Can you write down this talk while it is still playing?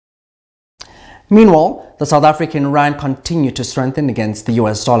Meanwhile, the South African rand continued to strengthen against the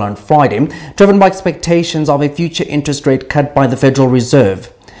US dollar on Friday, driven by expectations of a future interest rate cut by the Federal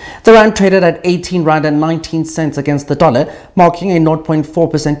Reserve. The rand traded at 18.19 rand against the dollar, marking a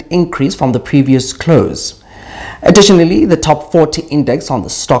 0.4% increase from the previous close. Additionally, the top 40 index on the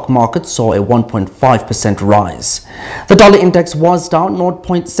stock market saw a 1.5% rise. The dollar index was down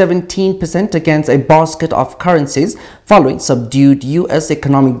 0.17% against a basket of currencies following subdued US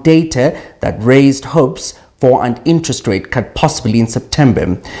economic data that raised hopes for an interest rate cut possibly in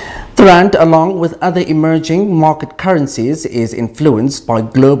September. The rand, along with other emerging market currencies, is influenced by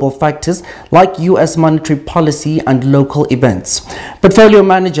global factors like US monetary policy and local events. Portfolio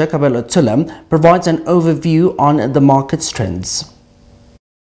manager Kabelo Tula provides an overview on the market's trends.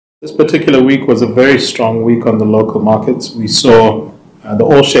 This particular week was a very strong week on the local markets. We saw the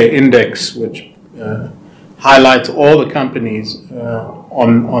all-share index, which highlights all the companies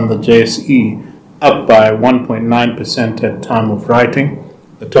on the JSE, up by 1.9% at time of writing.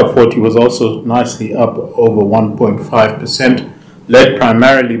 The top 40 was also nicely up over 1.5%, led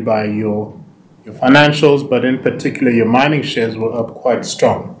primarily by your financials, but in particular your mining shares were up quite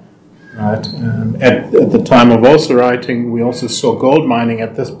strong. Right? At the time of also writing, we also saw gold mining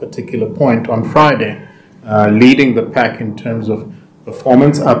at this particular point on Friday, leading the pack in terms of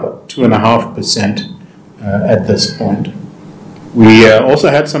performance, up 2.5% at this point. We also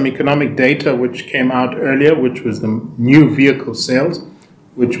had some economic data which came out earlier, which was the new vehicle sales,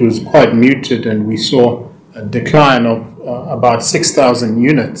 which was quite muted, and we saw a decline of about 6,000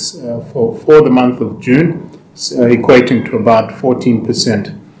 units for the month of June, equating to about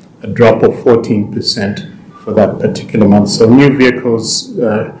 14%, a drop of 14% for that particular month. So new vehicles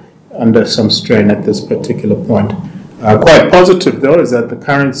under some strain at this particular point. Quite positive though is that the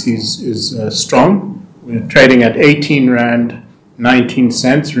currency is strong. We're trading at 18.19 rand.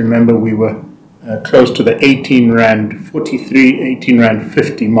 Remember, we were close to the 18 rand 43, 18 rand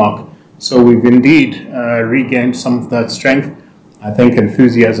 50 mark. So we've indeed regained some of that strength. I think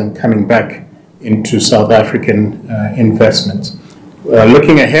enthusiasm coming back into South African investments.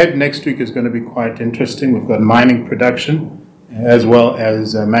 Looking ahead, next week is going to be quite interesting. We've got mining production as well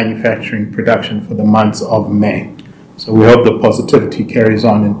as manufacturing production for the months of May. So we hope the positivity carries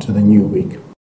on into the new week.